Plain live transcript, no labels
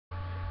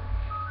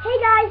Hey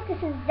guys,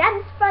 this is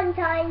Zem's Fun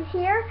Times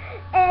here,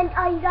 and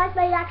you guys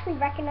might actually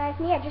recognize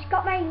me. I just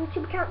got my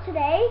YouTube account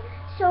today,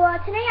 so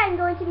today I'm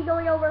going to be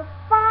going over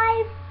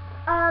 5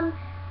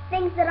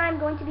 things that I'm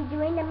going to be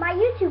doing in my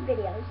YouTube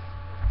videos.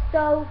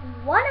 So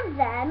one of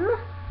them,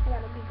 I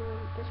gotta be doing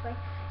it this way.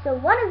 So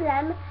one of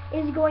them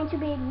is going to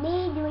be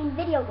me doing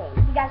video games.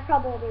 You guys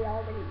probably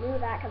already knew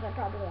that because I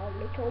probably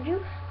already told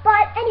you.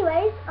 But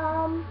anyways,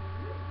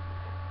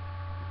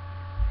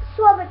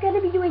 so I'm going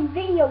to be doing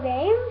video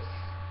games.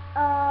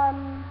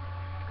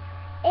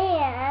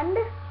 And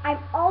I'm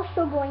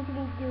also going to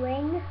be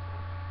doing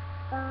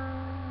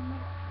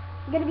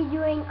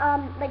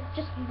like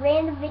just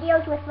random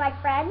videos with my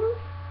friends,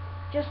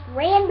 just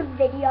random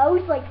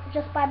videos, like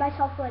just by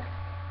myself, like,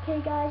 okay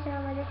guys,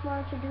 I just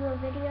wanted to do a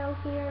video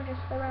here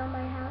just around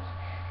my house,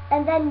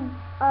 and then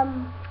of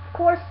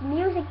course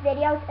music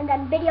videos, and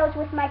then videos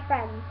with my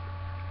friends.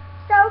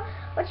 So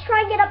let's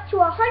try and get up to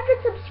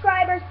 100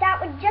 subscribers. That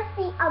would just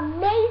be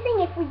amazing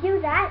if we do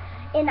that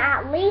in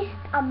at least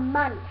a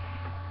month,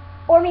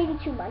 or maybe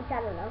 2 months, I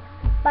don't know.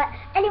 But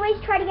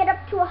anyways, try to get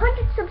up to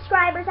 100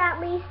 subscribers at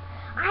least.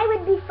 I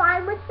would be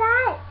fine with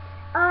that.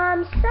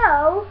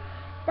 So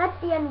that's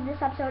the end of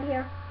this episode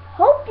here.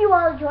 Hope you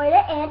all enjoyed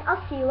it, and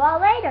I'll see you all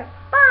later.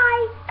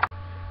 Bye!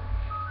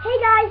 Hey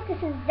guys,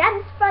 this is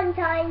Zem's Fun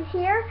Times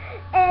here,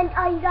 and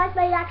you guys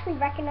might actually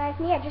recognize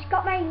me. I just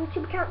got my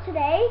YouTube account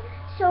today,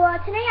 so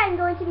today I'm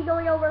going to be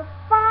going over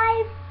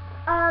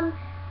 5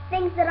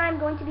 things that I'm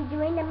going to be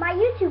doing in my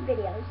YouTube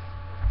videos.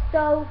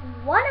 So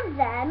one of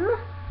them,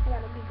 I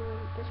gotta be doing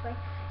it this way.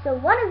 So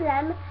one of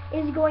them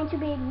is going to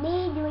be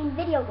me doing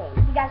video games.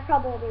 You guys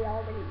probably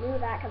already knew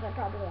that because I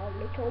probably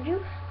already told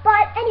you.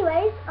 But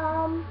anyways,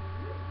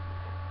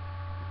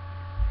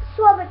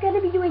 so I'm going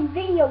to be doing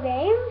video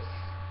games,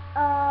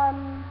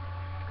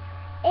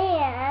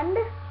 and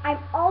I'm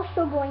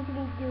also going to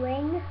be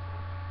doing,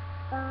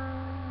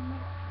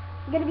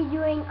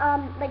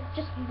 like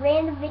just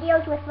random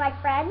videos with my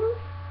friends,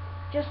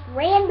 just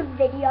random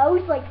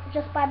videos, like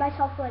just by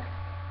myself, like,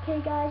 okay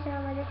guys,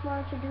 I just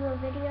wanted to do a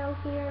video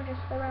here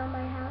just around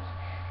my house,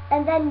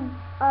 and then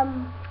of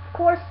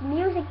course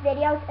music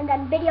videos, and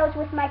then videos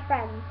with my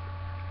friends.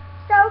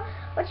 So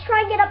let's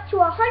try and get up to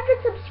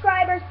 100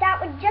 subscribers. That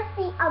would just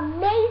be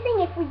amazing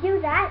if we do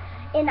that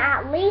in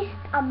at least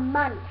a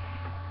month,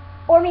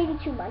 or maybe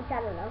 2 months,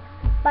 I don't know.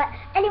 But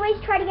anyways,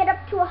 try to get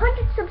up to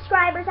 100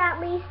 subscribers at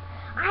least.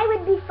 I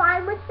would be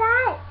fine with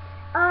that.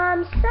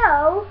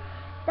 So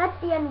that's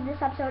the end of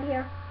this episode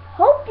here.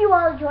 Hope you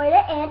all enjoyed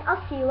it, and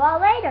I'll see you all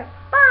later.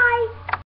 Bye!